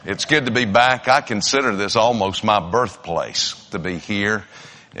It's good to be back. I consider this almost my birthplace, to be here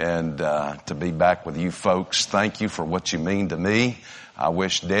and to be back with you folks. Thank you for what you mean to me. I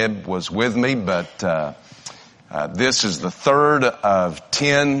wish Deb was with me, but this is the third of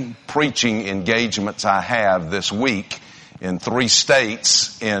 10 preaching engagements I have this week in 3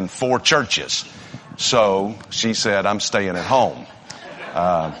 states in 4 churches. So she said, I'm staying at home.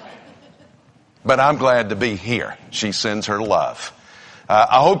 But I'm glad to be here. She sends her love.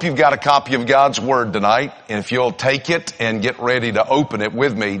 I hope you've got a copy of God's Word tonight, and if you'll take it and get ready to open it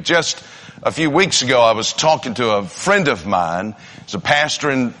with me. Just a few weeks ago, I was talking to a friend of mine. He's a pastor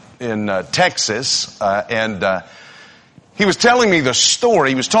in Texas, and he was telling me the story.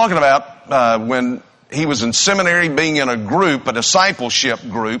 He was talking about when he was in seminary, being in a group, a discipleship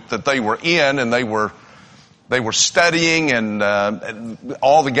group that they were in, and they were studying, and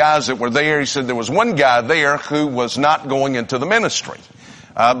all the guys that were there, he said there was one guy there who was not going into the ministry,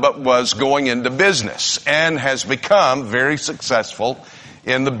 but was going into business and has become very successful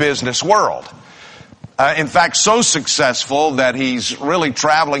in the business world. In fact, so successful that he's really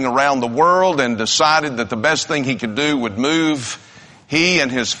traveling around the world and decided that the best thing he could do would move he and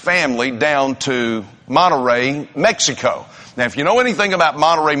his family down to Monterrey, Mexico. Now, if you know anything about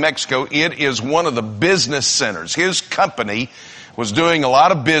Monterrey, Mexico, it is one of the business centers. His company was doing a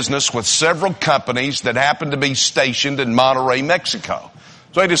lot of business with several companies that happened to be stationed in Monterrey, Mexico.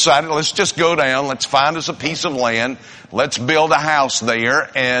 So he decided, let's just go down, let's find us a piece of land, let's build a house there,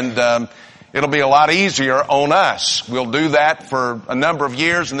 and it'll be a lot easier on us. We'll do that for a number of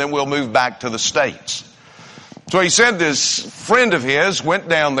years, and then we'll move back to the States. So he said this friend of his went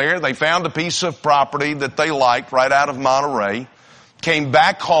down there. They found a piece of property that they liked right out of Monterey, came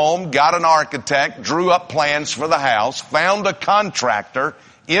back home, got an architect, drew up plans for the house, found a contractor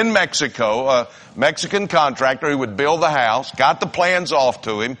in Mexico, a Mexican contractor who would build the house, got the plans off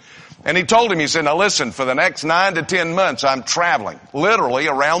to him, and he told him, he said, now listen, for the next 9 to 10 months, I'm traveling literally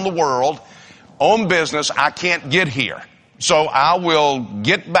around the world on business. I can't get here. So I will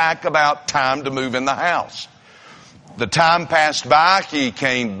get back about time to move in the house. The time passed by. He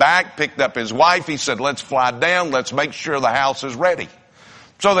came back, picked up his wife. He said, let's fly down. Let's make sure the house is ready.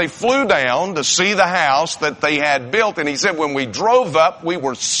 So they flew down to see the house that they had built. And he said, when we drove up, we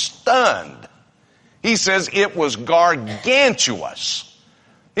were stunned. He says it was gargantuous.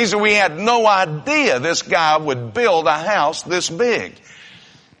 He said, we had no idea this guy would build a house this big.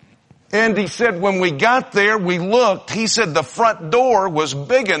 And he said, when we got there, we looked. He said the front door was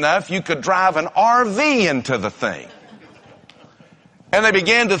big enough you could drive an RV into the thing. And they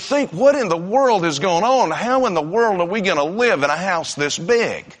began to think, what in the world is going on? How in the world are we going to live in a house this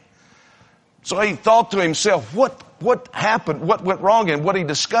big? So he thought to himself, what happened? What went wrong? And what he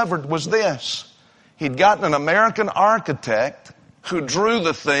discovered was this. He'd gotten an American architect who drew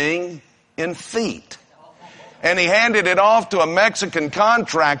the thing in feet. And he handed it off to a Mexican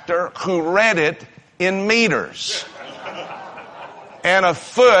contractor who read it in meters. And a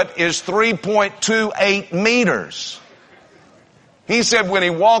foot is 3.28 meters. He said when he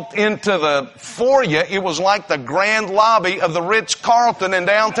walked into the foyer, it was like the grand lobby of the Ritz-Carlton in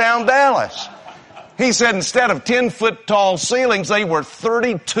downtown Dallas. He said instead of 10-foot tall ceilings, they were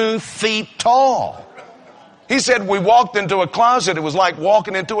 32 feet tall. He said we walked into a closet, it was like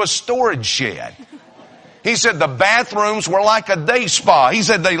walking into a storage shed. He said the bathrooms were like a day spa. He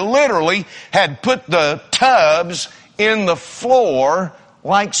said they literally had put the tubs in the floor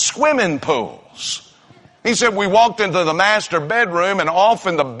like swimming pools. He said we walked into the master bedroom, and off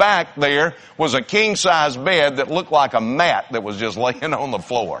in the back there was a king-size bed that looked like a mat that was just laying on the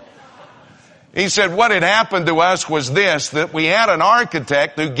floor. He said what had happened to us was this, that we had an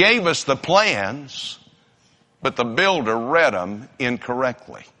architect who gave us the plans, but the builder read them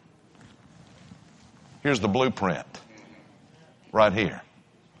incorrectly. Here's the blueprint right here.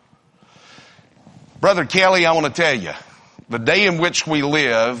 Brother Kelly, I want to tell you, the day in which we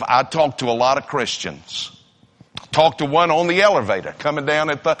live, I talk to a lot of Christians. Talked to one on the elevator coming down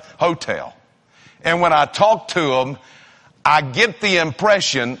at the hotel. And when I talk to them, I get the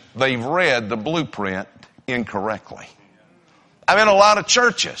impression they've read the blueprint incorrectly. I'm in a lot of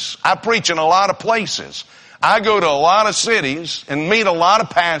churches. I preach in a lot of places. I go to a lot of cities and meet a lot of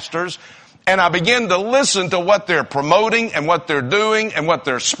pastors, and I begin to listen to what they're promoting and what they're doing and what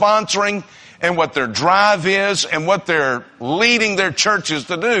they're sponsoring and what their drive is and what they're leading their churches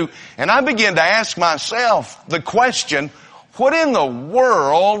to do. And I begin to ask myself the question, what in the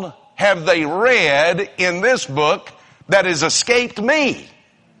world have they read in this book that has escaped me?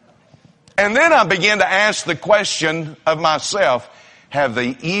 And then I begin to ask the question of myself, have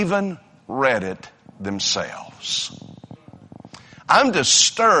they even read it themselves? I'm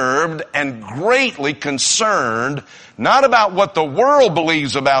disturbed and greatly concerned, not about what the world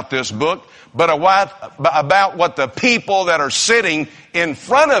believes about this book, but about what the people that are sitting in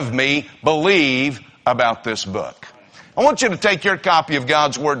front of me believe about this book. I want you to take your copy of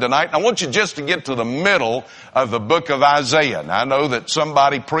God's Word tonight, and I want you just to get to the middle of the book of Isaiah. Now, I know that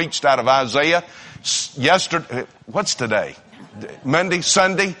somebody preached out of Isaiah yesterday. What's today? Monday,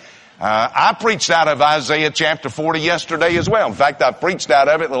 Sunday? I preached out of Isaiah chapter 40 yesterday as well. In fact, I preached out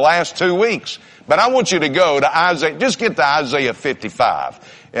of it the last 2 weeks. But I want you to go to Isaiah, just get to Isaiah 55,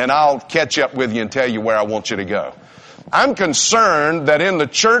 and I'll catch up with you and tell you where I want you to go. I'm concerned that in the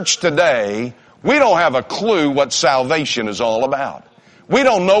church today, we don't have a clue what salvation is all about. We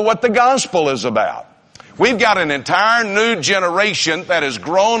don't know what the gospel is about. We've got an entire new generation that has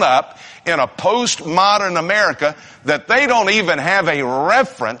grown up in a postmodern America that they don't even have a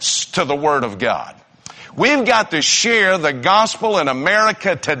reference to the Word of God. We've got to share the gospel in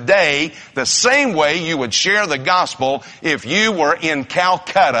America today the same way you would share the gospel if you were in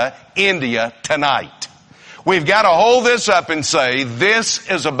Calcutta, India tonight. We've got to hold this up and say, this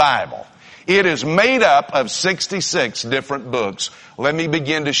is a Bible. It is made up of 66 different books. Let me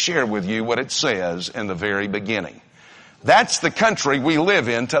begin to share with you what it says in the very beginning. That's the country we live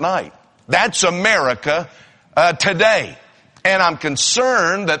in tonight. That's America today. And I'm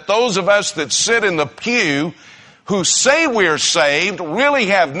concerned that those of us that sit in the pew who say we're saved really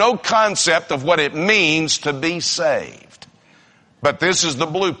have no concept of what it means to be saved. But this is the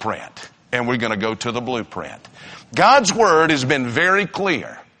blueprint, and we're going to go to the blueprint. God's Word has been very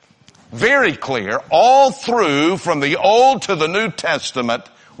clear all through from the Old to the New Testament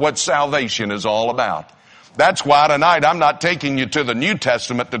what salvation is all about. That's why tonight I'm not taking you to the New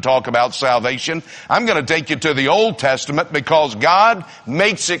Testament to talk about salvation. I'm going to take you to the Old Testament because God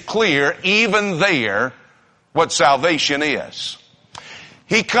makes it clear even there what salvation is.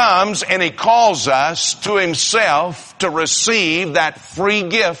 He comes and He calls us to Himself to receive that free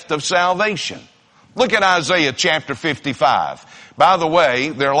gift of salvation. Look at Isaiah chapter 55. By the way,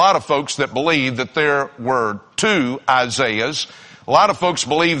 there are a lot of folks that believe that there were 2 Isaiahs. A lot of folks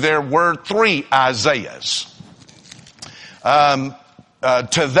believe there were 3 Isaiahs. To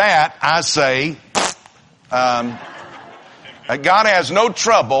that I say, God has no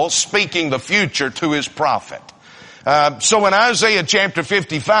trouble speaking the future to His prophet. So in Isaiah chapter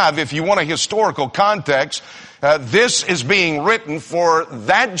 55, if you want a historical context, this is being written for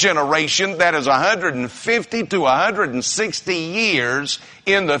that generation that is 150 to 160 years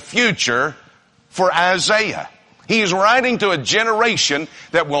in the future for Isaiah. He's writing to a generation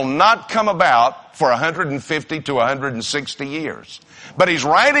that will not come about for 150 to 160 years. But he's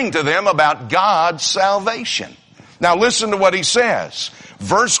writing to them about God's salvation. Now listen to what he says.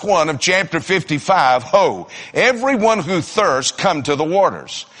 Verse 1 of chapter 55, Ho, everyone who thirsts, come to the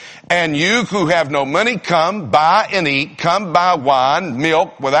waters. And you who have no money, come, buy and eat. Come, buy wine,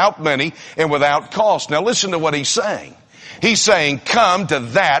 milk, without money and without cost. Now listen to what he's saying. He's saying, come to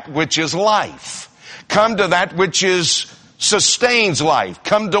that which is life. Come to that which sustains life.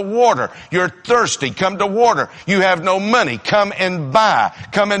 Come to water. You're thirsty. Come to water. You have no money. Come and buy.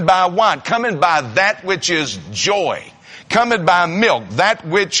 Come and buy wine. Come and buy that which is joy. Come and buy milk, that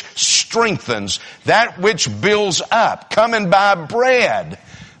which strengthens, that which builds up. Come and buy bread,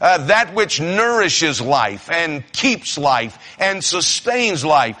 that which nourishes life and keeps life and sustains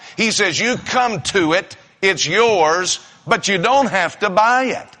life. He says, you come to it, it's yours, but you don't have to buy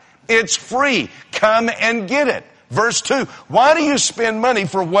it. It's free. Come and get it. Verse 2, why do you spend money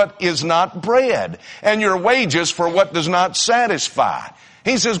for what is not bread and your wages for what does not satisfy?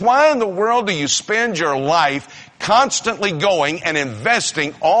 He says, why in the world do you spend your life constantly going and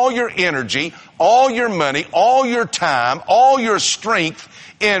investing all your energy, all your money, all your time, all your strength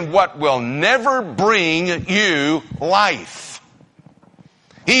in what will never bring you life?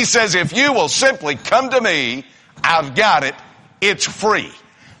 He says, if you will simply come to me, I've got it. It's free.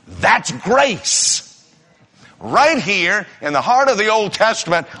 That's grace. Right here in the heart of the Old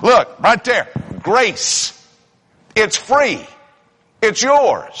Testament, look, right there, grace. It's free. It's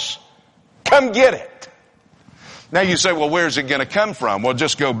yours. Come get it. Now you say, well, where's it going to come from? Well,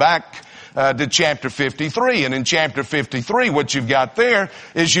 just go back to chapter 53. And in chapter 53, what you've got there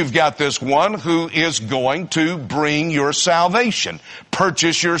is you've got this one who is going to bring your salvation,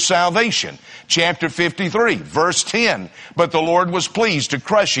 purchase your salvation. Chapter 53, verse 10. But the Lord was pleased to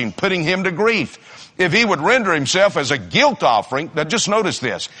crush him, putting him to grief. If he would render himself as a guilt offering, now just notice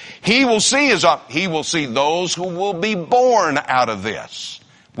this. He will see those who will be born out of this.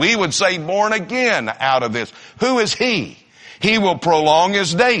 We would say born again out of this. Who is he? He will prolong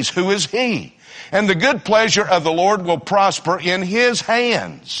his days. Who is he? And the good pleasure of the Lord will prosper in his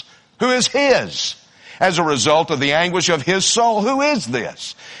hands. Who is his? As a result of the anguish of his soul. Who is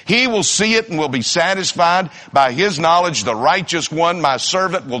this? He will see it and will be satisfied. By his knowledge, the righteous one, my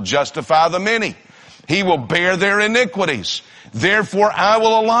servant, will justify the many. He will bear their iniquities. Therefore I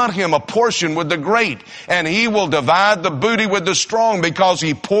will allot him a portion with the great, and he will divide the booty with the strong, because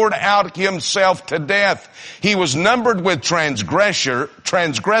he poured out himself to death. He was numbered with transgressors,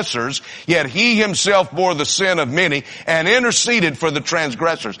 yet he himself bore the sin of many and interceded for the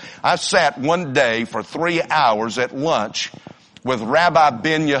transgressors. I sat one day for 3 hours at lunch with Rabbi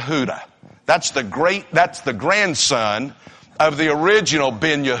Ben Yehuda. That's the grandson of the original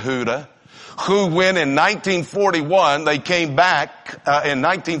Ben Yehuda, who when in 1941 they came back, in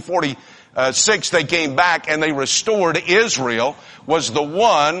 1946 they came back and they restored Israel, was the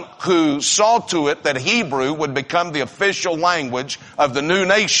one who saw to it that Hebrew would become the official language of the new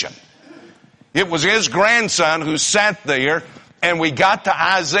nation. It was his grandson who sat there, and we got to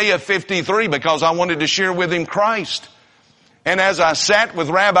Isaiah 53 because I wanted to share with him Christ. And as I sat with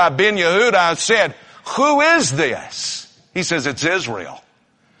Rabbi Ben Yehuda, I said, who is this? He says, it's Israel.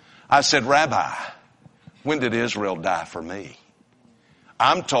 I said, Rabbi, when did Israel die for me?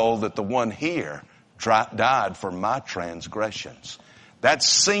 I'm told that the one here died for my transgressions. That's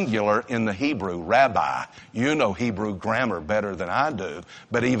singular in the Hebrew. Rabbi, you know Hebrew grammar better than I do,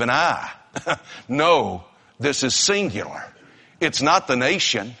 but even I know this is singular. It's not the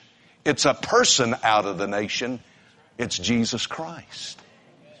nation. It's a person out of the nation. It's Jesus Christ.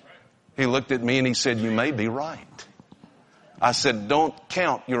 He looked at me and he said, you may be right. I said, don't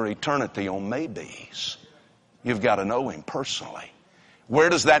count your eternity on maybes. You've got to know him personally. Where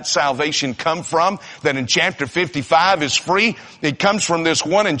does that salvation come from? That in chapter 55 is free? It comes from this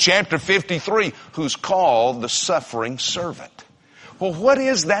one in chapter 53 who's called the suffering servant. Well, what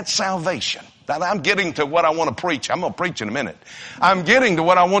is that salvation? Now, I'm getting to what I want to preach. I'm going to preach in a minute. I'm getting to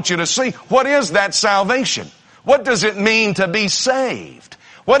what I want you to see. What is that salvation? What does it mean to be saved?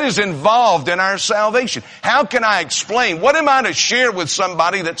 What is involved in our salvation? How can I explain? What am I to share with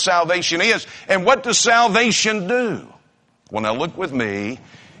somebody that salvation is? And what does salvation do? Well, now look with me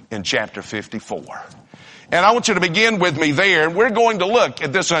in chapter 54. And I want you to begin with me there. And we're going to look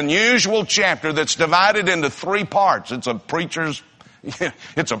at this unusual chapter that's divided into 3 parts. It's a preacher's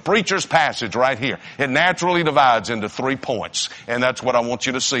passage right here. It naturally divides into 3 points. And that's what I want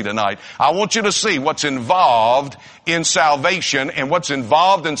you to see tonight. I want you to see what's involved in salvation. And what's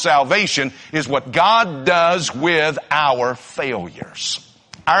involved in salvation is what God does with our failures,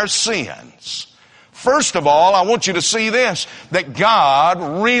 our sins. First of all, I want you to see this, that God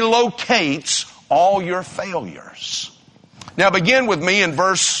relocates all your failures. Now begin with me in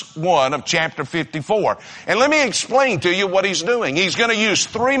verse 1 of chapter 54. And let me explain to you what he's doing. He's going to use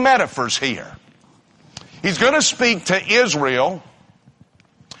 3 metaphors here. He's going to speak to Israel,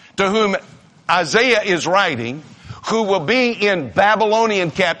 to whom Isaiah is writing, who will be in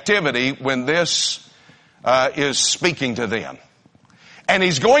Babylonian captivity when this is speaking to them. And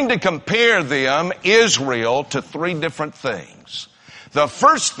he's going to compare them, Israel, to 3 different things. The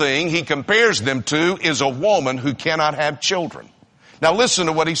first thing he compares them to is a woman who cannot have children. Now listen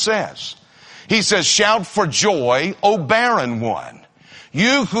to what he says. He says, shout for joy, O barren one.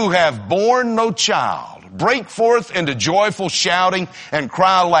 You who have borne no child, break forth into joyful shouting and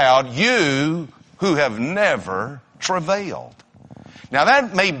cry aloud, you who have never travailed. Now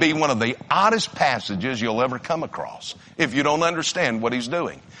that may be one of the oddest passages you'll ever come across if you don't understand what he's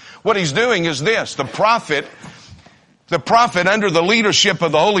doing. What he's doing is this. The prophet under the leadership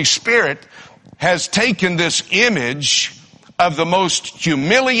of the Holy Spirit has taken this image of the most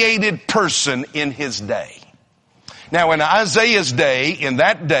humiliated person in his day. Now in Isaiah's day, in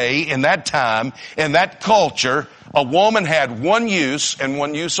that time, in that culture, a woman had one use and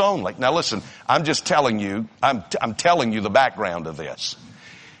one use only. Now listen, I'm telling you the background of this.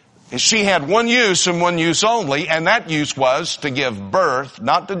 She had one use and one use only, and that use was to give birth,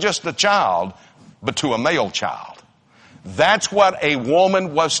 not to just a child, but to a male child. That's what a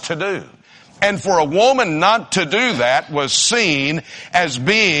woman was to do. And for a woman not to do that was seen as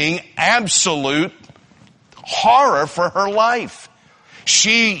being absolute horror for her life.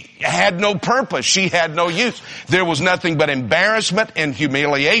 She had no purpose. She had no use. There was nothing but embarrassment and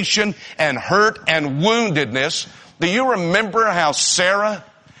humiliation and hurt and woundedness. Do you remember how Sarah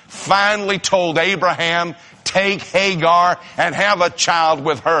finally told Abraham, take Hagar and have a child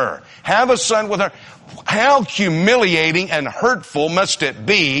with her. Have a son with her. How humiliating and hurtful must it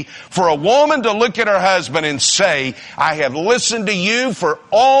be for a woman to look at her husband and say, I have listened to you for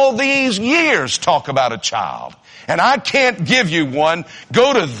all these years talk about a child, and I can't give you one.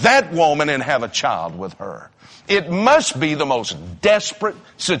 Go to that woman and have a child with her. It must be the most desperate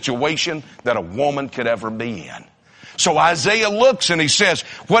situation that a woman could ever be in. So Isaiah looks and he says,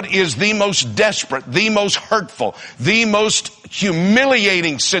 what is the most desperate, the most hurtful, the most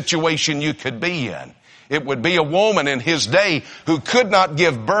humiliating situation you could be in? It would be a woman in his day who could not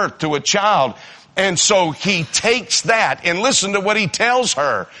give birth to a child. And so he takes that, and listen to what he tells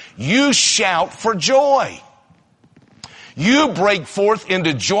her. You shout for joy. You break forth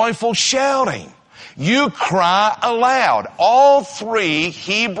into joyful shouting. You cry aloud. All three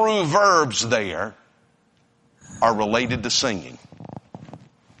Hebrew verbs there are related to singing.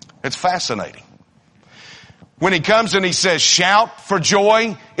 It's fascinating. When he comes and he says shout for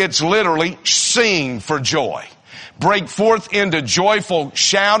joy, it's literally sing for joy. Break forth into joyful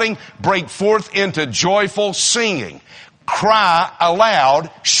shouting, break forth into joyful singing. Cry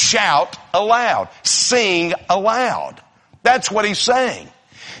aloud, shout aloud, sing aloud. That's what he's saying.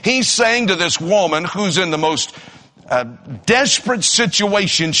 He's saying to this woman who's in the most desperate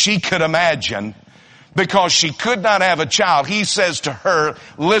situation she could imagine because she could not have a child. He says to her,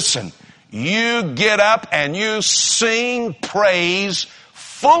 listen, you get up and you sing praise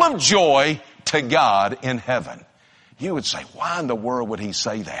full of joy to God in heaven. You would say, why in the world would he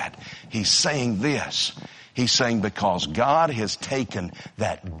say that? He's saying this. He's saying because God has taken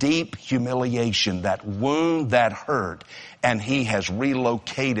that deep humiliation, that wound, that hurt, and he has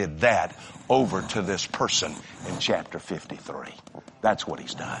relocated that over to this person in chapter 53. That's what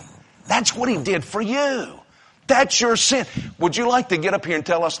he's done. That's what he did for you. That's your sin. Would you like to get up here and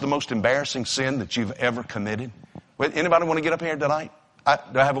tell us the most embarrassing sin that you've ever committed? Anybody want to get up here tonight?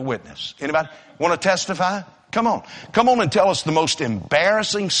 Do I have a witness? Anybody want to testify? Come on. Come on and tell us the most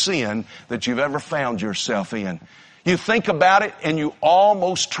embarrassing sin that you've ever found yourself in. You think about it and you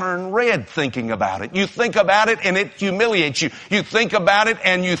almost turn red thinking about it. You think about it and it humiliates you. You think about it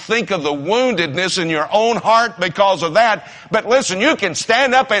and you think of the woundedness in your own heart because of that. But listen, you can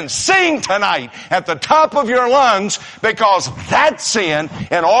stand up and sing tonight at the top of your lungs because that sin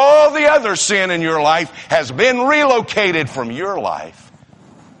and all the other sin in your life has been relocated from your life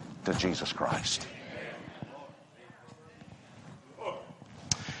to Jesus Christ.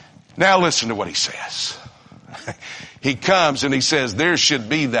 Now listen to what he says. He comes and he says there should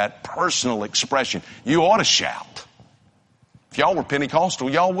be that personal expression. You ought to shout. If y'all were Pentecostal,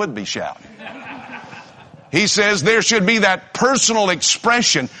 y'all would be shouting. He says there should be that personal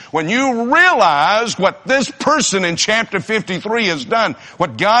expression when you realize what this person in chapter 53 has done,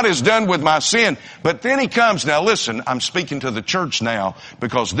 what God has done with my sin. But then he comes, now listen, I'm speaking to the church now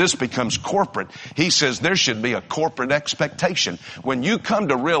because this becomes corporate. He says there should be a corporate expectation. When you come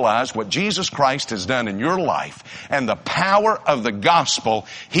to realize what Jesus Christ has done in your life and the power of the gospel,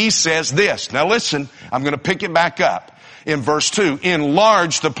 he says this. Now listen, I'm going to pick it back up in verse 2.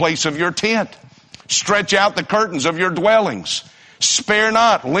 Enlarge the place of your tent. Stretch out the curtains of your dwellings. Spare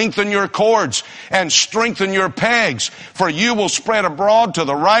not, lengthen your cords, and strengthen your pegs. For you will spread abroad to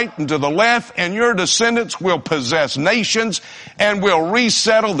the right and to the left, and your descendants will possess nations and will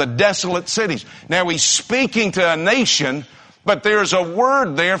resettle the desolate cities. Now he's speaking to a nation, but there's a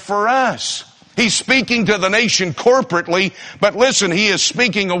word there for us. He's speaking to the nation corporately, but listen, he is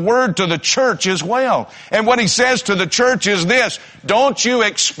speaking a word to the church as well. And what he says to the church is this: don't you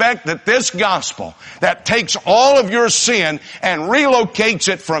expect that this gospel that takes all of your sin and relocates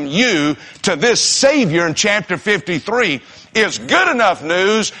it from you to this Savior in chapter 53 is good enough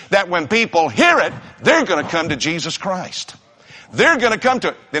news that when people hear it, they're going to come to Jesus Christ. They're going to come to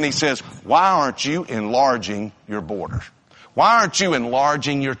it. Then he says, why aren't you enlarging your border? Why aren't you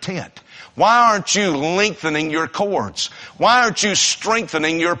enlarging your tent? Why aren't you lengthening your cords? Why aren't you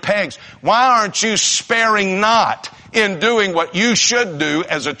strengthening your pegs? Why aren't you sparing not in doing what you should do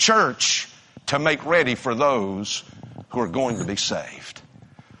as a church to make ready for those who are going to be saved?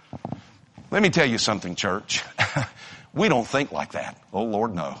 Let me tell you something, church. We don't think like that. Oh,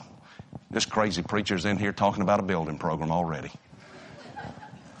 Lord, no. This crazy preacher's in here talking about a building program already.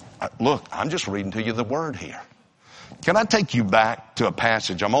 Look, I'm just reading to you the word here. Can I take you back to a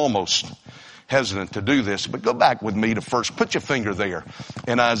passage? I'm almost hesitant to do this, but go back with me to first. Put your finger there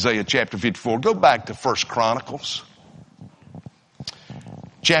in Isaiah chapter 54. Go back to 1 Chronicles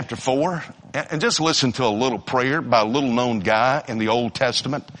chapter 4 and just listen to a little prayer by a little known guy in the Old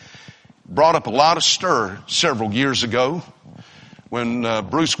Testament. Brought up a lot of stir several years ago when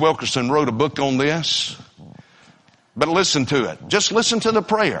Bruce Wilkerson wrote a book on this. But listen to it. Just listen to the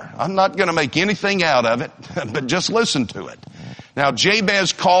prayer. I'm not going to make anything out of it, but just listen to it. Now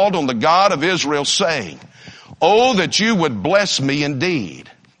Jabez called on the God of Israel, saying, "Oh, that you would bless me indeed,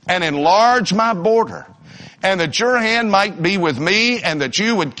 and enlarge my border, and that your hand might be with me, and that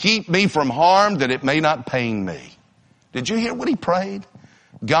you would keep me from harm, that it may not pain me." Did you hear what he prayed?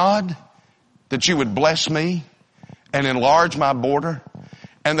 God, that you would bless me and enlarge my border,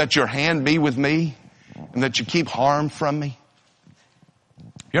 and that your hand be with me, and that you keep harm from me.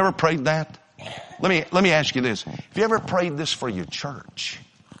 You ever prayed that? Let me ask you this. Have you ever prayed this for your church?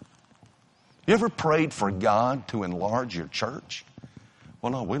 You ever prayed for God to enlarge your church?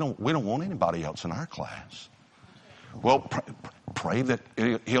 Well, no, we don't want anybody else in our class. Well, pray that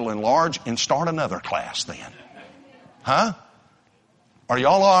he'll enlarge and start another class then. Huh? Are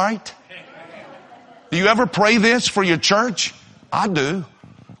y'all all right? Do you ever pray this for your church? I do.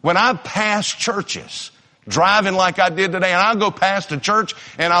 When I pass churches, driving like I did today, and I'll go past a church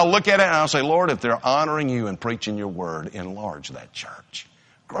and I'll look at it and I'll say, Lord, if they're honoring you and preaching your word, enlarge that church.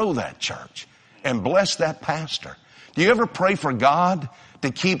 Grow that church. And bless that pastor. Do you ever pray for God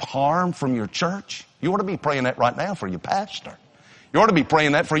to keep harm from your church? You ought to be praying that right now for your pastor. You ought to be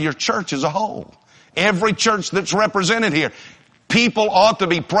praying that for your church as a whole. Every church that's represented here. People ought to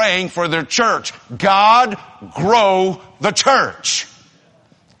be praying for their church. God, grow the church.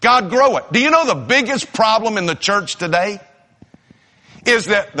 God, grow it. Do you know the biggest problem in the church today is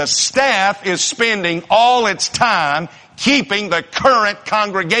that the staff is spending all its time keeping the current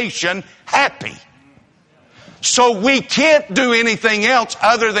congregation happy. So we can't do anything else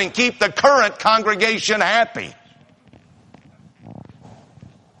other than keep the current congregation happy.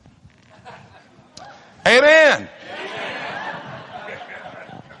 Amen.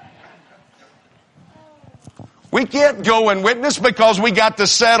 We can't go and witness because we got to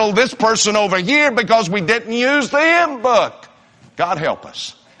settle this person over here because we didn't use the hymn book. God help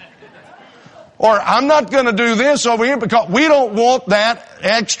us. Or I'm not going to do this over here because we don't want that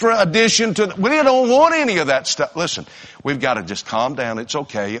extra addition to, we don't want any of that stuff. Listen, we've got to just calm down. It's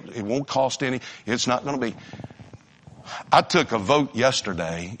okay. It won't cost any. It's not going to be. I took a vote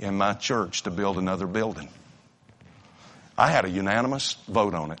yesterday in my church to build another building. I had a unanimous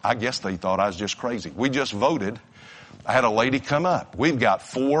vote on it. I guess they thought I was just crazy. We just voted. I had a lady come up. We've got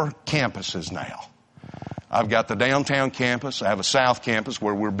 4 campuses now. I've got the downtown campus. I have a south campus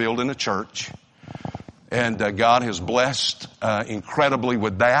where we're building a church. And God has blessed incredibly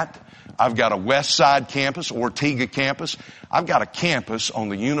with that. I've got a west side campus, Ortega campus. I've got a campus on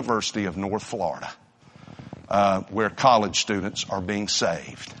the University of North Florida where college students are being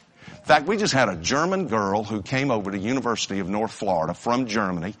saved. In fact, we just had a German girl who came over to University of North Florida from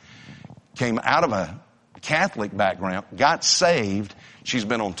Germany, came out of a Catholic background, got saved. She's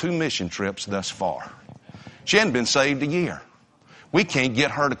been on 2 mission trips thus far. She hadn't been saved a year. We can't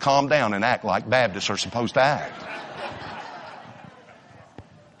get her to calm down and act like Baptists are supposed to act.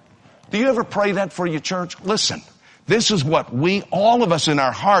 Do you ever pray that for your church? Listen, this is what all of us in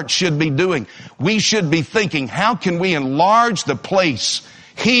our hearts should be doing. We should be thinking, how can we enlarge the place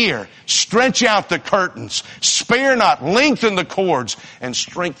here, stretch out the curtains, spare not, lengthen the cords, and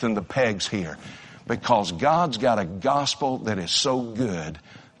strengthen the pegs here. Because God's got a gospel that is so good,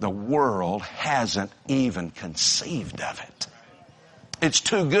 the world hasn't even conceived of it. It's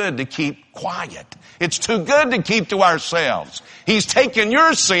too good to keep quiet. It's too good to keep to ourselves. He's taken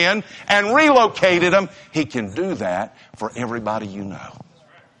your sin and relocated them. He can do that for everybody you know.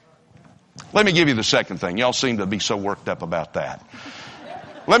 Let me give you the second thing. Y'all seem to be so worked up about that.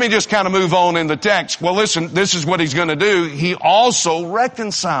 Let me just kind of move on in the text. Well, listen, this is what he's going to do. He also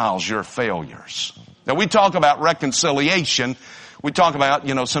reconciles your failures. Now, we talk about reconciliation. We talk about,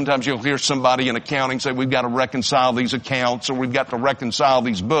 sometimes you'll hear somebody in accounting say, we've got to reconcile these accounts or we've got to reconcile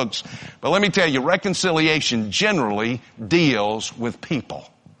these books. But let me tell you, reconciliation generally deals with people.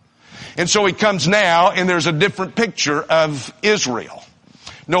 And so he comes now, and there's a different picture of Israel.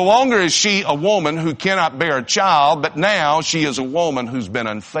 No longer is she a woman who cannot bear a child, but now she is a woman who's been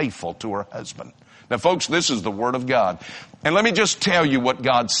unfaithful to her husband. Now, folks, this is the Word of God. And let me just tell you what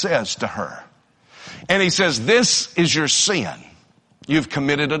God says to her. And he says, this is your sin. You've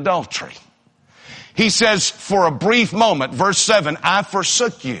committed adultery. He says, for a brief moment, verse 7, I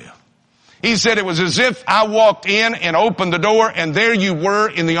forsook you. He said it was as if I walked in and opened the door and there you were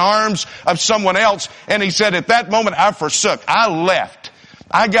in the arms of someone else. And he said, at that moment I forsook. I left.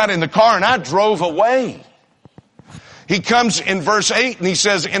 I got in the car and I drove away. He comes in verse 8 and he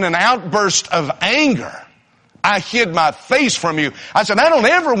says, in an outburst of anger, I hid my face from you. I said, I don't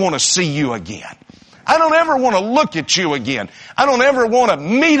ever want to see you again. I don't ever want to look at you again. I don't ever want to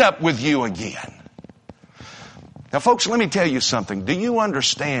meet up with you again. Now, folks, let me tell you something. Do you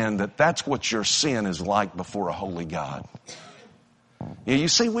understand that that's what your sin is like before a holy God? You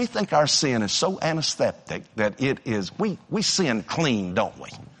see, we think our sin is so anesthetic that it is, we sin clean, don't we?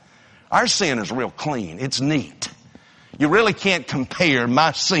 Our sin is real clean. It's neat. You really can't compare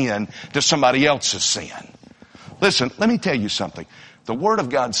my sin to somebody else's sin. Listen, let me tell you something. The Word of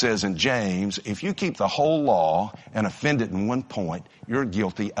God says in James, if you keep the whole law and offend it in one point, you're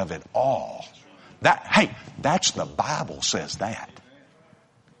guilty of it all. That's the Bible says that.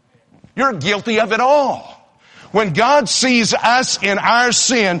 You're guilty of it all. When God sees us in our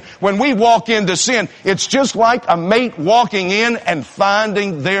sin, when we walk into sin, it's just like a mate walking in and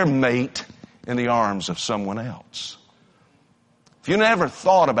finding their mate in the arms of someone else. If you never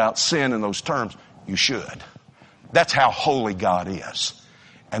thought about sin in those terms, you should. That's how holy God is.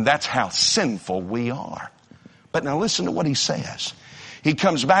 And that's how sinful we are. But now listen to what he says. He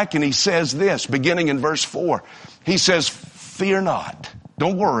comes back and he says this, beginning in verse 4. He says, fear not.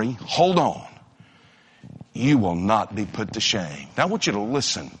 Don't worry. Hold on. You will not be put to shame. Now I want you to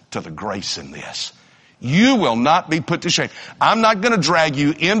listen to the grace in this. You will not be put to shame. I'm not going to drag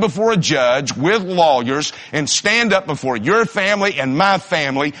you in before a judge with lawyers and stand up before your family and my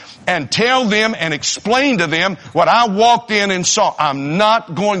family and tell them and explain to them what I walked in and saw. I'm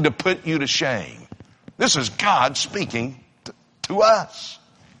not going to put you to shame. This is God speaking to us.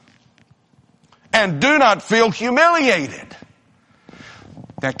 And do not feel humiliated.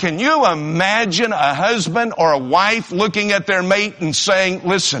 Now, can you imagine a husband or a wife looking at their mate and saying,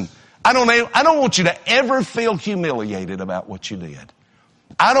 listen, I don't want you to ever feel humiliated about what you did.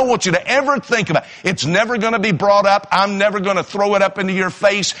 I don't want you to ever think about it. It's never going to be brought up. I'm never going to throw it up into your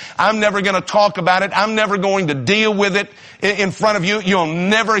face. I'm never going to talk about it. I'm never going to deal with it in front of you. You'll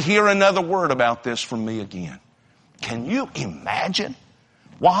never hear another word about this from me again. Can you imagine?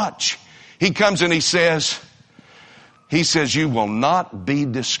 Watch. He comes and he says, you will not be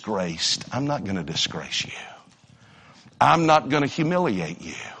disgraced. I'm not going to disgrace you. I'm not going to humiliate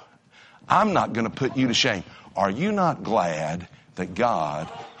you. I'm not going to put you to shame. Are you not glad that God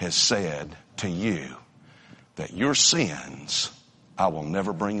has said to you that your sins I will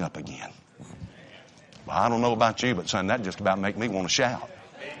never bring up again? Well, I don't know about you, but son, that just about make me want to shout.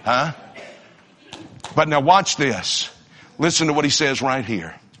 Huh? But now watch this. Listen to what he says right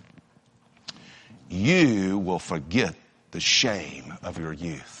here. You will forget the shame of your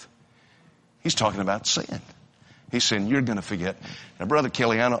youth. He's talking about sin. He's saying you're going to forget. Now, Brother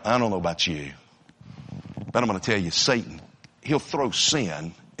Kelly, I don't know about you, but I'm going to tell you, Satan, he'll throw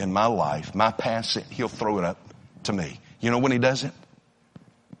sin in my life, my past sin, he'll throw it up to me. You know when he does it?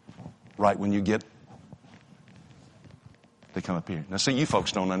 Right when they come up here. Now, see, you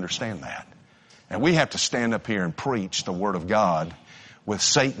folks don't understand that. And we have to stand up here and preach the Word of God with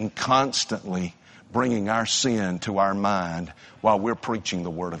Satan constantly bringing our sin to our mind while we're preaching the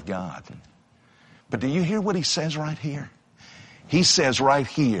Word of God. But do you hear what he says right here? He says right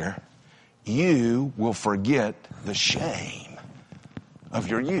here, you will forget the shame of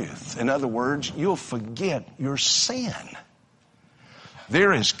your youth. In other words, you'll forget your sin.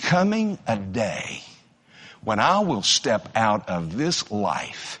 There is coming a day when I will step out of this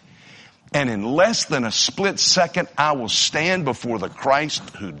life, and in less than a split second, I will stand before the Christ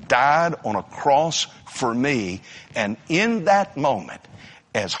who died on a cross for me. And in that moment,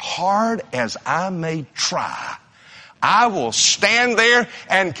 as hard as I may try, I will stand there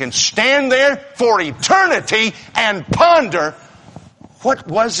and can stand there for eternity and ponder, what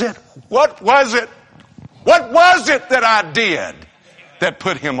was it? What was it? What was it that I did that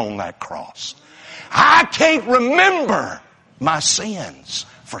put him on that cross? I can't remember my sins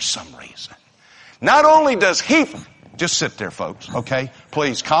for some reason. Not only does he, just sit there, folks, okay?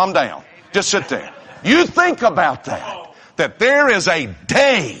 Please calm down. Just sit there. You think about that there is a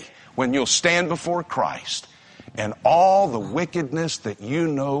day when you'll stand before Christ and all the wickedness that you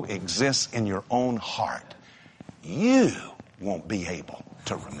know exists in your own heart, you won't be able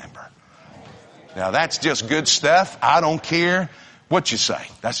to remember. Now that's just good stuff. I don't care what you say.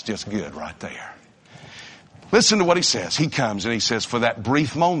 That's just good right there. Listen to what he says. He comes and he says, for that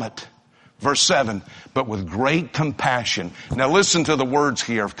brief moment, verse 7, but with great compassion. Now listen to the words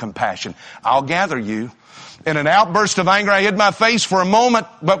here of compassion. I'll gather you. In an outburst of anger, I hid my face for a moment,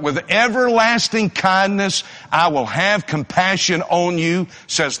 but with everlasting kindness, I will have compassion on you,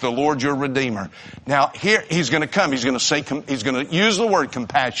 says the Lord your Redeemer. Now here, he's going to come. He's going to use the word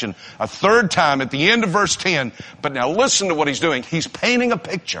compassion a third time at the end of verse 10. But now listen to what he's doing. He's painting a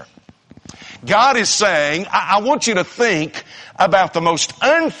picture. God is saying, I want you to think about the most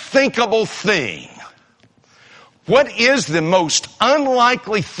unthinkable thing. What is the most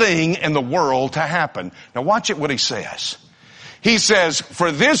unlikely thing in the world to happen? Now watch it what he says. He says,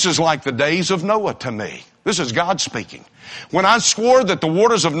 for this is like the days of Noah to me. This is God speaking. When I swore that the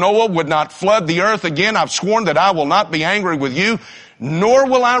waters of Noah would not flood the earth again, I've sworn that I will not be angry with you, nor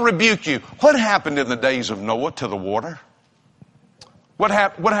will I rebuke you. What happened in the days of Noah to the water? What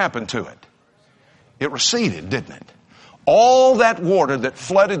happened to it? It receded, didn't it? All that water that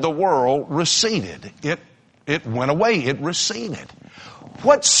flooded the world receded. It went away. It receded.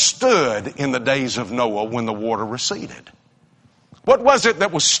 What stood in the days of Noah when the water receded? What was it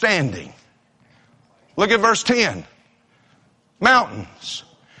that was standing? Look at verse 10. Mountains.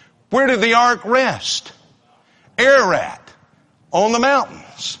 Where did the ark rest? Ararat. On the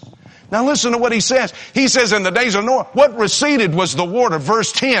mountains. Now listen to what he says. He says in the days of Noah, what receded was the water.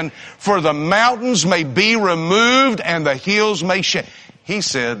 Verse 10, for the mountains may be removed and the hills may shake. He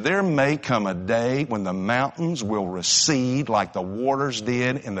said there may come a day when the mountains will recede like the waters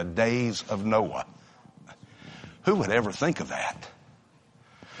did in the days of Noah. Who would ever think of that?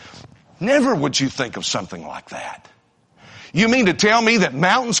 Never would you think of something like that. You mean to tell me that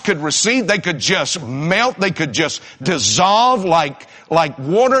mountains could recede? They could just melt. They could just dissolve like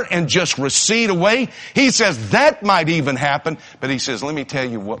water and just recede away? He says that might even happen. But he says, let me tell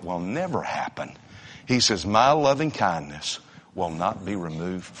you what will never happen. He says, my loving kindness will not be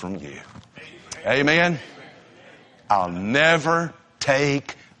removed from you. Amen. I'll never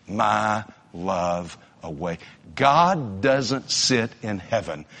take my love away. God doesn't sit in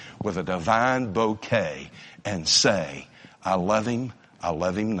heaven with a divine bouquet and say, I love him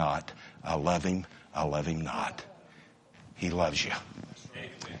not. I love him not. He loves you.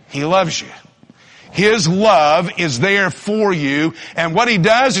 He loves you. His love is there for you. And what he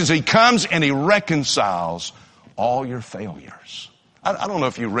does is he comes and he reconciles all your failures. I don't know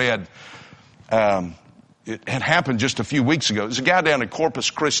if you read, it had happened just a few weeks ago. There's a guy down in Corpus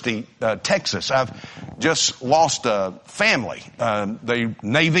Christi, Texas. I've just lost a family.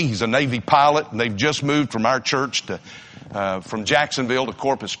 He's a Navy pilot, and they've just moved from our church from Jacksonville to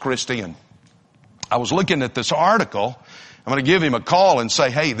Corpus Christi. And I was looking at this article. I'm going to give him a call and say,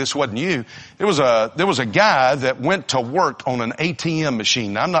 hey, this wasn't you. There was a guy that went to work on an ATM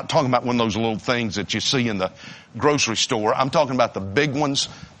machine. Now, I'm not talking about one of those little things that you see in the grocery store. I'm talking about the big ones,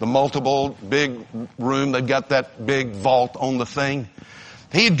 the multiple big room. They've got that big vault on the thing.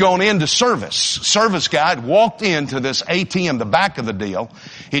 He'd gone into service. Service guy had walked into this ATM, the back of the deal.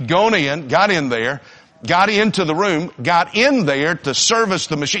 He'd gone in, got in there, got into the room, got in there to service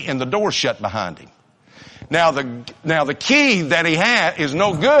the machine, and the door shut behind him. Now the key that he had is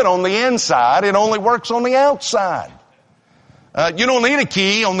no good on the inside. It only works on the outside. You don't need a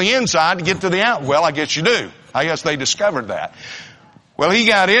key on the inside to get to the out. Well, I guess you do. I guess they discovered that. Well, he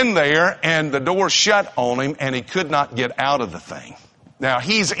got in there and the door shut on him and he could not get out of the thing. Now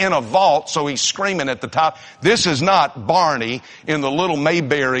he's in a vault, so he's screaming at the top. This is not Barney in the little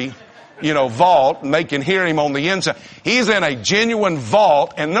Mayberry, vault, and they can hear him on the inside. He's in a genuine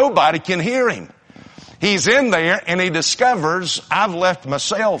vault and nobody can hear him. He's in there and he discovers, I've left my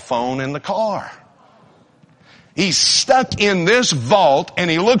cell phone in the car. He's stuck in this vault and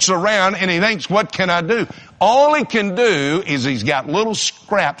he looks around and he thinks, what can I do? All he can do is he's got little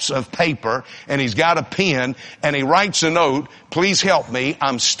scraps of paper and he's got a pen and he writes a note, please help me,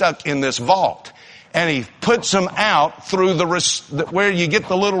 I'm stuck in this vault. And he puts them out through where you get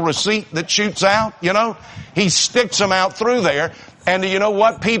the little receipt that shoots out, He sticks them out through there. And do you know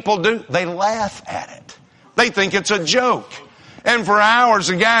what people do? They laugh at it. They think it's a joke. And for hours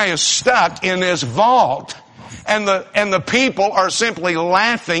the guy is stuck in this vault. And the people are simply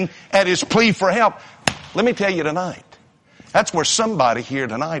laughing at his plea for help. Let me tell you tonight, that's where somebody here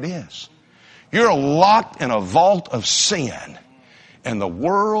tonight is. You're locked in a vault of sin. And the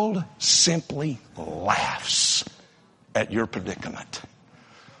world simply laughs at your predicament.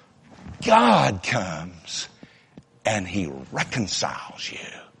 God comes and he reconciles you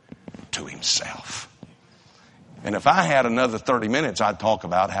to himself. And if I had another 30 minutes, I'd talk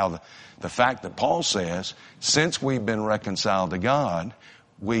about how the fact that Paul says, since we've been reconciled to God,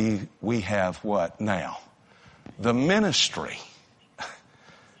 we have what now? The ministry.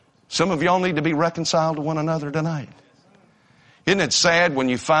 Some of y'all need to be reconciled to one another tonight. Isn't it sad when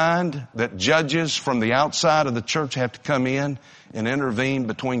you find that judges from the outside of the church have to come in and intervene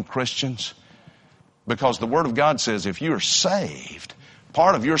between Christians? Because the Word of God says if you are saved,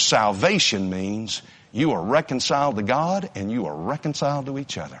 part of your salvation means you are reconciled to God and you are reconciled to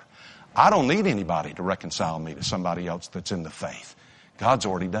each other. I don't need anybody to reconcile me to somebody else that's in the faith. God's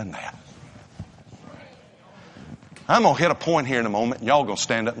already done that. I'm going to hit a point here in a moment and y'all going to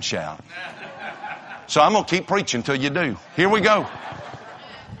stand up and shout. So I'm going to keep preaching till you do. Here we go.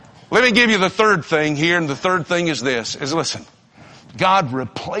 Let me give you the third thing here, and the third thing is this, is listen. God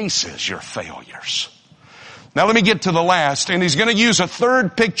replaces your failures. Now let me get to the last, and he's going to use a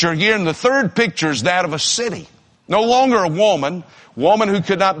third picture here, and the third picture is that of a city. No longer a woman who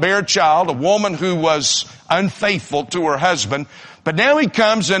could not bear a child, a woman who was unfaithful to her husband. But now he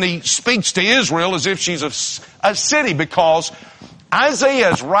comes and he speaks to Israel as if she's a city, because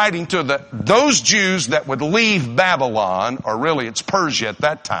Isaiah is writing to those Jews that would leave Babylon, or really it's Persia at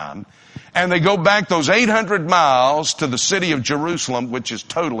that time, and they go back those 800 miles to the city of Jerusalem, which is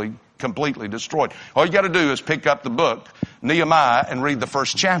totally, completely destroyed. All you got to do is pick up the book, Nehemiah, and read the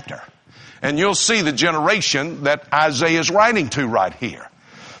first chapter. And you'll see the generation that Isaiah is writing to right here.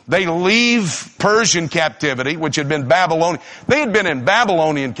 They leave Persian captivity, which had been Babylonian. They had been in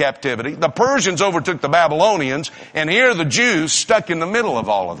Babylonian captivity. The Persians overtook the Babylonians, and here are the Jews stuck in the middle of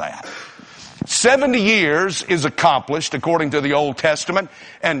all of that. 70 years is accomplished according to the Old Testament,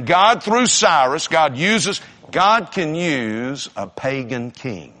 and God, through Cyrus, God can use a pagan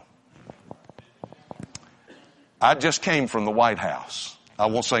king. I just came from the White House. I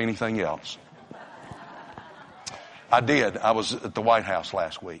won't say anything else. I did. I was at the White House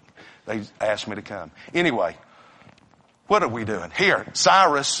last week. They asked me to come. Anyway, what are we doing? Here,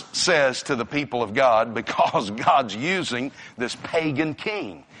 Cyrus says to the people of God, because God's using this pagan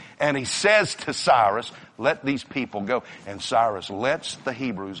king. And he says to Cyrus, let these people go. And Cyrus lets the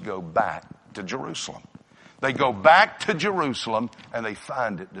Hebrews go back to Jerusalem. They go back to Jerusalem and they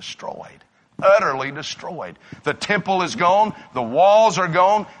find it destroyed. Utterly destroyed. The temple is gone. The walls are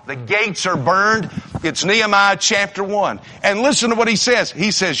gone. The gates are burned. It's Nehemiah chapter 1. And listen to what he says.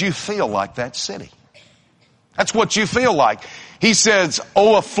 He says, you feel like that city. That's what you feel like. He says,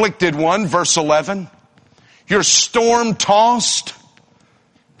 O afflicted one, verse 11, you're storm tossed.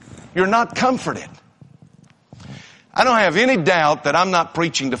 You're not comforted. I don't have any doubt that I'm not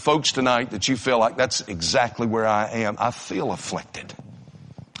preaching to folks tonight that you feel like that's exactly where I am. I feel afflicted.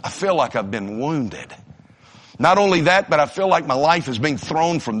 I feel like I've been wounded. Not only that, but I feel like my life is being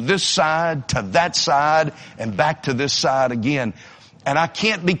thrown from this side to that side and back to this side again. And I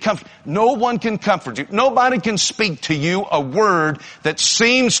can't be comforted. No one can comfort you. Nobody can speak to you a word that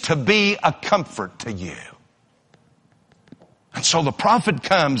seems to be a comfort to you. And so the prophet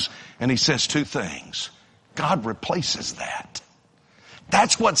comes and he says two things. God replaces that.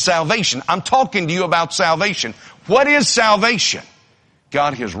 That's what salvation. I'm talking to you about salvation. What is salvation?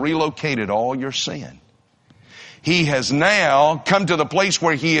 God has relocated all your sin. He has now come to the place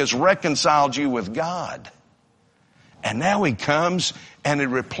where He has reconciled you with God. And now He comes and He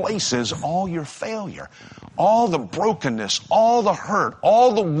replaces all your failure, all the brokenness, all the hurt,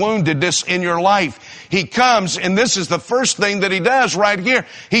 all the woundedness in your life. He comes, and this is the first thing that He does right here.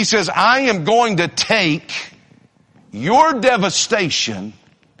 He says, I am going to take your devastation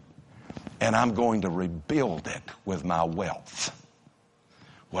and I'm going to rebuild it with my wealth.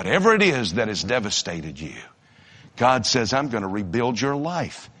 Whatever it is that has devastated you, God says, I'm going to rebuild your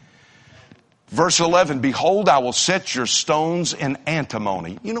life. Verse 11, behold, I will set your stones in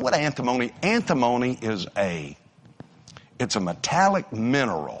antimony. You know what antimony? Antimony is it's a metallic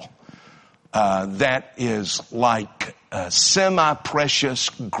mineral that is like a semi-precious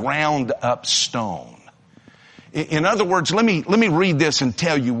ground up stone. In other words, let me read this and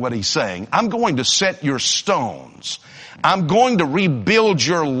tell you what he's saying. I'm going to set your stones. I'm going to rebuild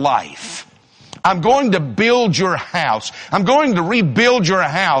your life. I'm going to build your house. I'm going to rebuild your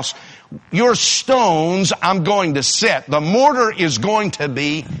house. Your stones I'm going to set. The mortar is going to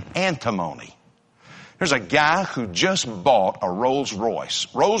be antimony. There's a guy who just bought a Rolls Royce.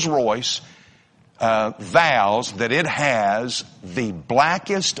 Rolls Royce vows that it has the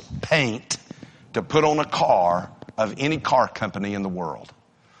blackest paint to put on a car of any car company in the world.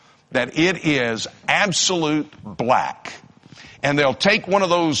 That it is absolute black. And they'll take one of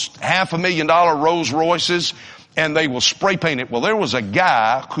those $500,000 Rolls Royces and they will spray paint it. Well, there was a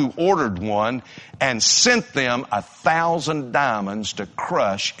guy who ordered one and sent them 1,000 diamonds to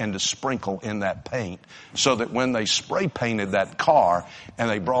crush and to sprinkle in that paint so that when they spray painted that car and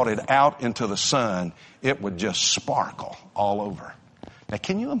they brought it out into the sun, it would just sparkle all over. Now,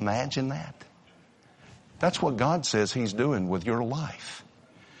 can you imagine that? That's what God says He's doing with your life.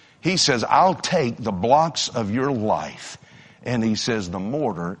 He says, I'll take the blocks of your life, and He says the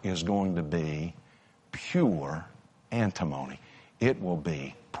mortar is going to be pure antimony. It will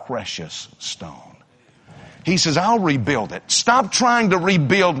be precious stone. He says, I'll rebuild it. Stop trying to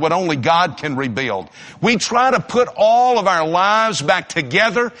rebuild what only God can rebuild. We try to put all of our lives back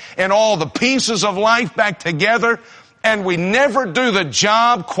together and all the pieces of life back together. And we never do the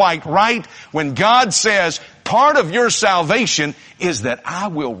job quite right when God says, part of your salvation is that I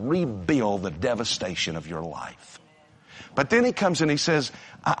will rebuild the devastation of your life. But then he comes and he says,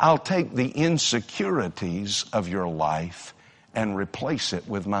 I'll take the insecurities of your life and replace it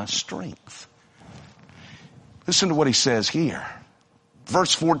with my strength. Listen to what he says here.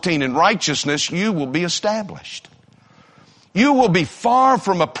 Verse 14, in righteousness you will be established. You will be far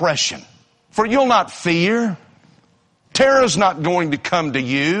from oppression, for you'll not fear. Terror's not going to come to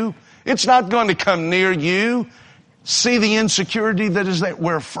you. It's not going to come near you. See the insecurity that is that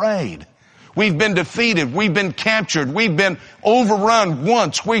we're afraid. We've been defeated. We've been captured. We've been overrun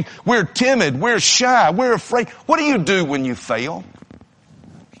once. We're timid. We're shy. We're afraid. What do you do when you fail?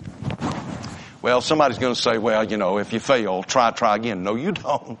 Well, somebody's going to say, well, if you fail, try again. No, you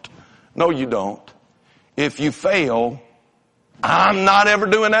don't. No, you don't. If you fail, I'm not ever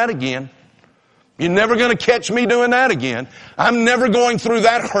doing that again. You're never going to catch me doing that again. I'm never going through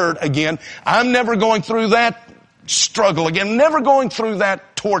that hurt again. I'm never going through that struggle again. Never going through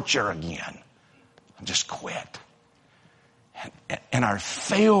that torture again. I just quit. And our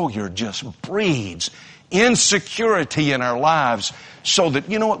failure just breeds insecurity in our lives so that,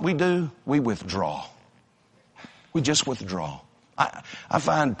 you know what we do? We withdraw. We just withdraw. I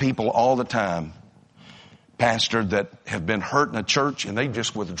find people all the time, pastor, that have been hurt in a church and they've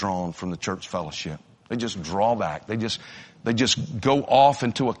just withdrawn from the church fellowship. They just draw back. They just go off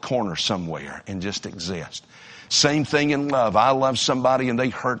into a corner somewhere and just exist. Same thing in love. I love somebody and they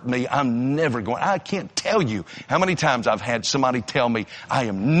hurt me. I can't tell you how many times I've had somebody tell me, I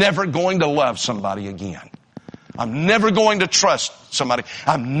am never going to love somebody again. I'm never going to trust somebody.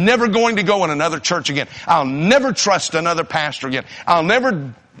 I'm never going to go in another church again. I'll never trust another pastor again. I'll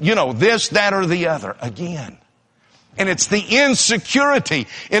never, this, that, or the other again. And it's the insecurity.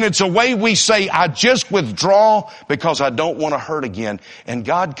 And it's a way we say, I just withdraw because I don't want to hurt again. And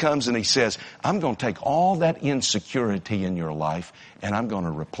God comes and he says, I'm going to take all that insecurity in your life and I'm going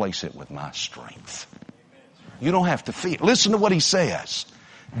to replace it with my strength. You don't have to fear. Listen to what he says.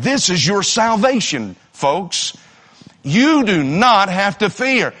 This is your salvation, folks. You do not have to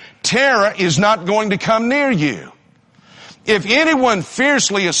fear. Terror is not going to come near you. If anyone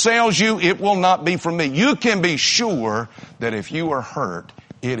fiercely assails you, it will not be from me. You can be sure that if you are hurt,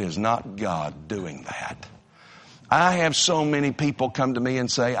 it is not God doing that. I have so many people come to me and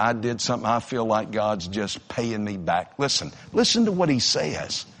say, I did something, I feel like God's just paying me back. Listen to what he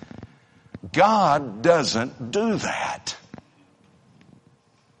says. God doesn't do that.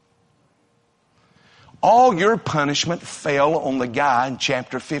 All your punishment fell on the guy in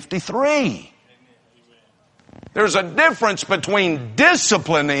chapter 53. There's a difference between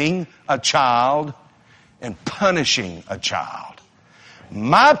disciplining a child and punishing a child.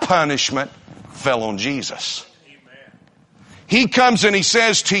 My punishment fell on Jesus. He comes and he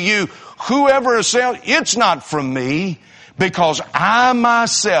says to you, whoever assails, it's not from me, because I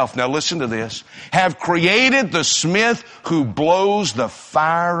myself, now listen to this, have created the smith who blows the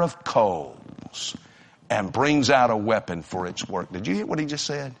fire of coals and brings out a weapon for its work. Did you hear what he just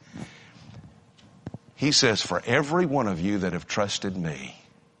said? He says, for every one of you that have trusted me,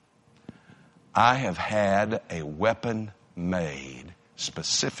 I have had a weapon made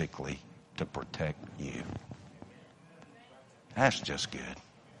specifically to protect you. That's just good.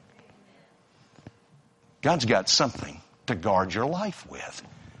 God's got something to guard your life with.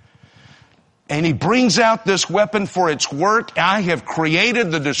 And he brings out this weapon for its work. I have created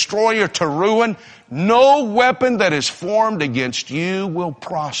the destroyer to ruin. No weapon that is formed against you will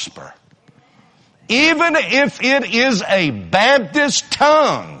prosper. Even if it is a Baptist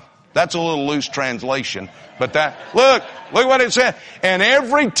tongue. That's a little loose translation. But look what it said. And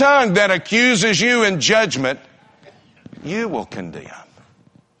every tongue that accuses you in judgment, you will condemn.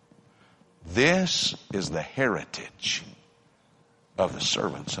 This is the heritage of the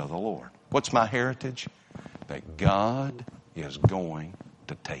servants of the Lord. What's my heritage? That God is going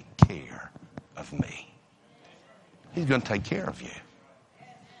to take care of me. He's going to take care of you.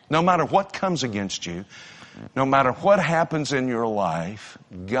 No matter what comes against you, no matter what happens in your life,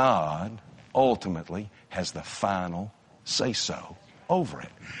 God ultimately has the final say-so over it.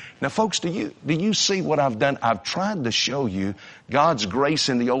 Now, folks, do you see what I've done? I've tried to show you God's grace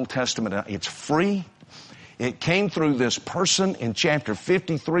in the Old Testament. It's free. It came through this person in chapter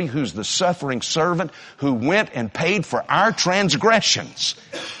 53 who's the suffering servant who went and paid for our transgressions.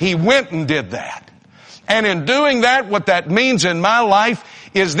 He went and did that. And in doing that, what that means in my life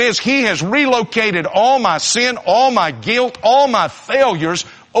is this. He has relocated all my sin, all my guilt, all my failures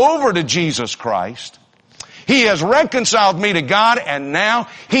over to Jesus Christ. He has reconciled me to God, and now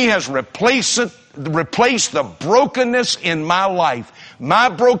he has replaced replace the brokenness in my life, my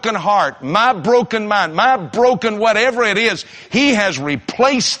broken heart, my broken mind, my broken whatever it is. He has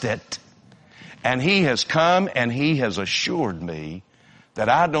replaced it, and He has come and He has assured me that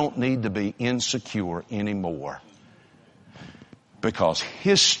I don't need to be insecure anymore, because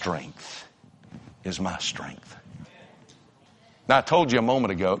His strength is my strength. Now, I told you a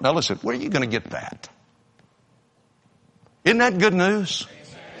moment ago, now listen, where are you going to get that? Isn't that good news?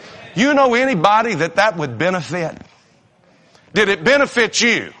 You know anybody that would benefit? Did it benefit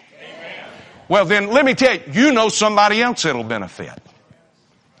you? Well, then let me tell you, you know somebody else it'll benefit.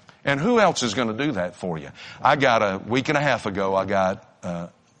 And who else is going to do that for you? I got a week and a half ago,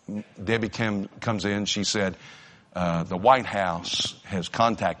 Debbie comes in, she said, the White House has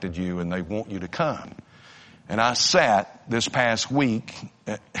contacted you and they want you to come. And I sat this past week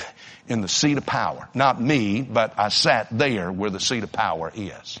in the seat of power. Not me, but I sat there where the seat of power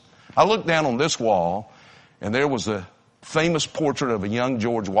is. I looked down on this wall, and there was a famous portrait of a young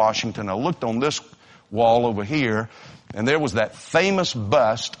George Washington. I looked on this wall over here, and there was that famous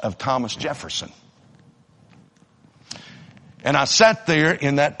bust of Thomas Jefferson. And I sat there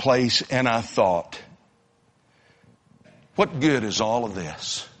in that place, and I thought, what good is all of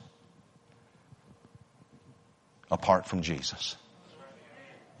this apart from Jesus?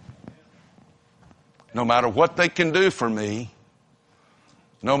 No matter what they can do for me,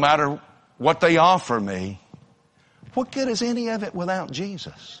 no matter what they offer me, what good is any of it without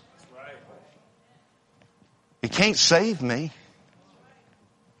Jesus? It can't save me.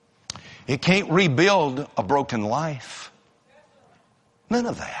 It can't rebuild a broken life. None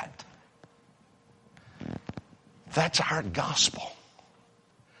of that. That's our gospel.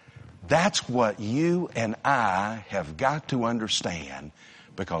 That's what you and I have got to understand,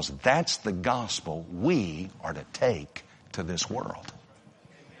 because that's the gospel we are to take to this world.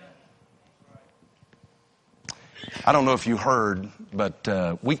 I don't know if you heard,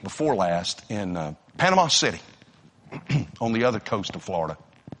 but week before last in Panama City, on the other coast of Florida,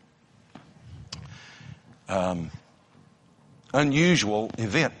 unusual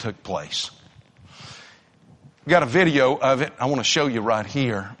event took place. We got a video of it. I want to show you right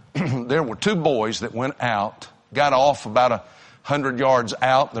here. There were two boys that went out, got off about 100 yards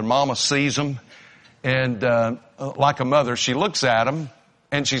out. Their mama sees them, and like a mother, she looks at them,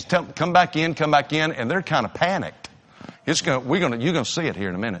 and she's come back in, and they're kind of panicked. You're going to see it here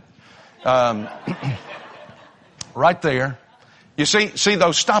in a minute. Right there. You see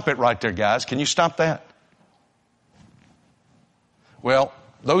those? Stop it right there, guys. Can you stop that? Well,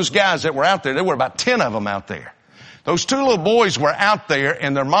 those guys that were out there, there were about 10 of them out there. Those two little boys were out there,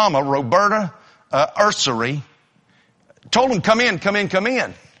 and their mama, Roberta Ursary, told them, come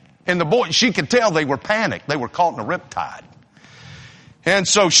in. And the boy, she could tell they were panicked. They were caught in a riptide. And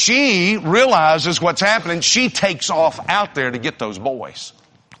so she realizes what's happening. She takes off out there to get those boys.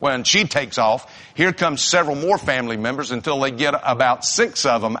 When she takes off, here comes several more family members until they get about 6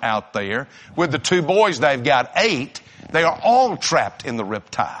 of them out there. With the two boys, they've got 8. They are all trapped in the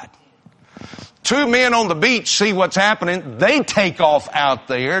riptide. 2 men on the beach see what's happening. They take off out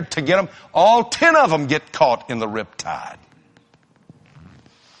there to get them. All 10 of them get caught in the riptide.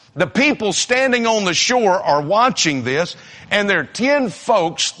 The people standing on the shore are watching this, and there are 10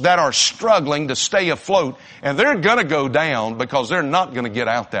 folks that are struggling to stay afloat, and they're going to go down because they're not going to get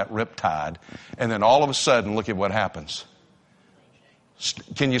out that riptide. And then all of a sudden, look at what happens.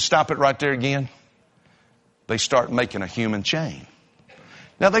 Can you stop it right there again? They start making a human chain.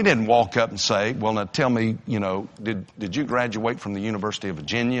 Now, they didn't walk up and say, well, now tell me, did you graduate from the University of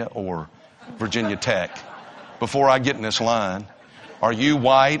Virginia or Virginia Tech before I get in this line? Are you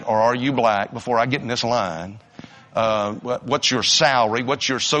white or are you black before I get in this line? What's your salary? What's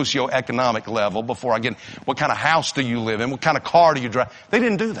your socioeconomic level before I get in? What kind of house do you live in? What kind of car do you drive? They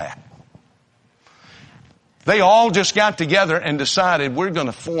didn't do that. They all just got together and decided we're going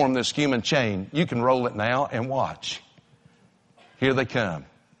to form this human chain. You can roll it now and watch. Here they come.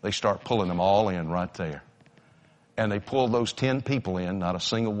 They start pulling them all in right there. And they pull those 10 people in. Not a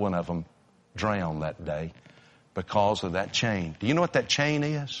single one of them drowned that day because of that chain. Do you know what that chain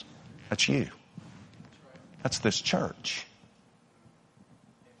is? That's you. That's this church.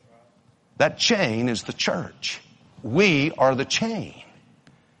 That chain is the church. We are the chain.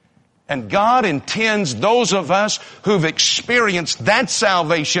 And God intends those of us who've experienced that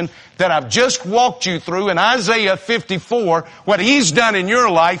salvation that I've just walked you through in Isaiah 54, what He's done in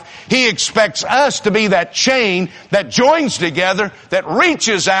your life, He expects us to be that chain that joins together, that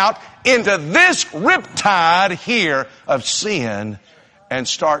reaches out into this riptide here of sin and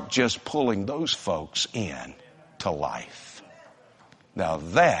start just pulling those folks in to life. Now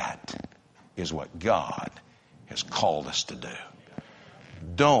that is what God has called us to do.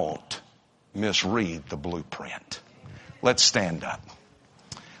 Don't misread the blueprint. Let's stand up.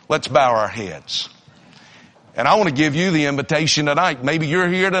 Let's bow our heads. And I want to give you the invitation tonight. Maybe you're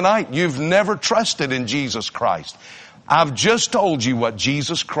here tonight. You've never trusted in Jesus Christ. I've just told you what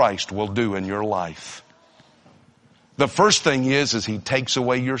Jesus Christ will do in your life. The first thing is He takes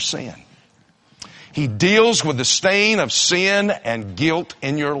away your sin. He deals with the stain of sin and guilt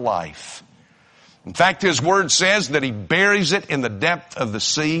in your life. In fact, His Word says that He buries it in the depth of the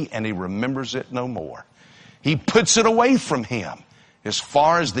sea and He remembers it no more. He puts it away from Him as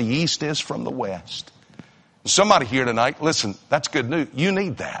far as the east is from the west. Somebody here tonight, listen, that's good news. You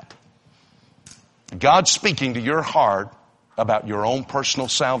need that. God's speaking to your heart about your own personal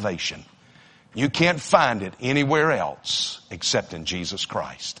salvation. You can't find it anywhere else except in Jesus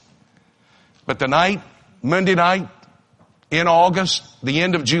Christ. But tonight, Monday night, in August, the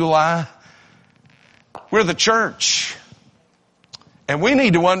end of July, we're the church. And we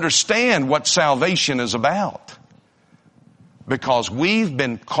need to understand what salvation is about. Because we've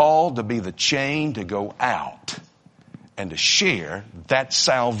been called to be the chain to go out and to share that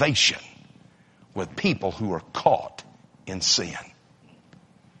salvation with people who are caught in sin.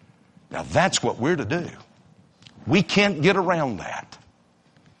 Now that's what we're to do. We can't get around that.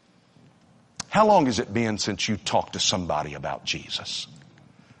 How long has it been since you talked to somebody about Jesus?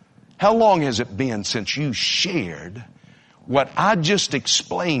 How long has it been since you shared what I just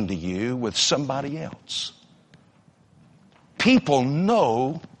explained to you with somebody else? People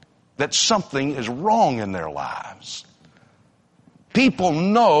know that something is wrong in their lives. People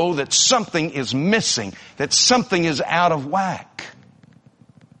know that something is missing, that something is out of whack.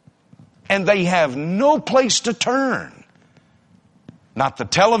 And they have no place to turn. Not the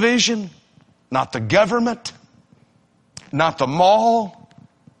television, not the government, not the mall.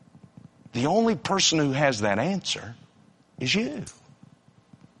 The only person who has that answer is you.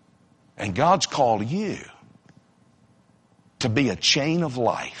 And God's called you to be a chain of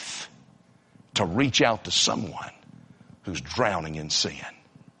life, to reach out to someone who's drowning in sin.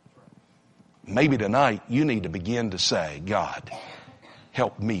 Maybe tonight you need to begin to say, God,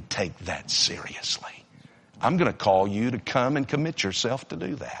 help me take that seriously. I'm going to call you to come and commit yourself to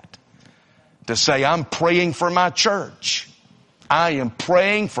do that. To say, I'm praying for my church. I am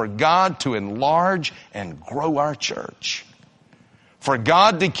praying for God to enlarge and grow our church. For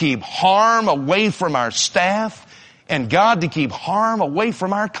God to keep harm away from our staff, and God to keep harm away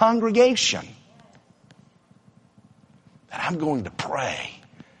from our congregation. And I'm going to pray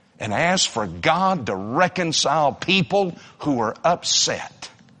and ask for God to reconcile people who are upset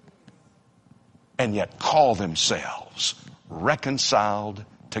and yet call themselves reconciled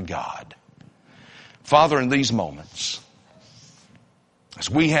to God. Father, in these moments, as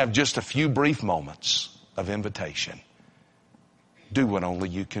we have just a few brief moments of invitation, do what only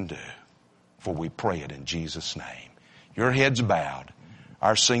you can do, for we pray it in Jesus' name. Your head's bowed.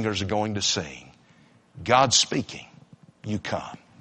 Our singers are going to sing. God's speaking. You come.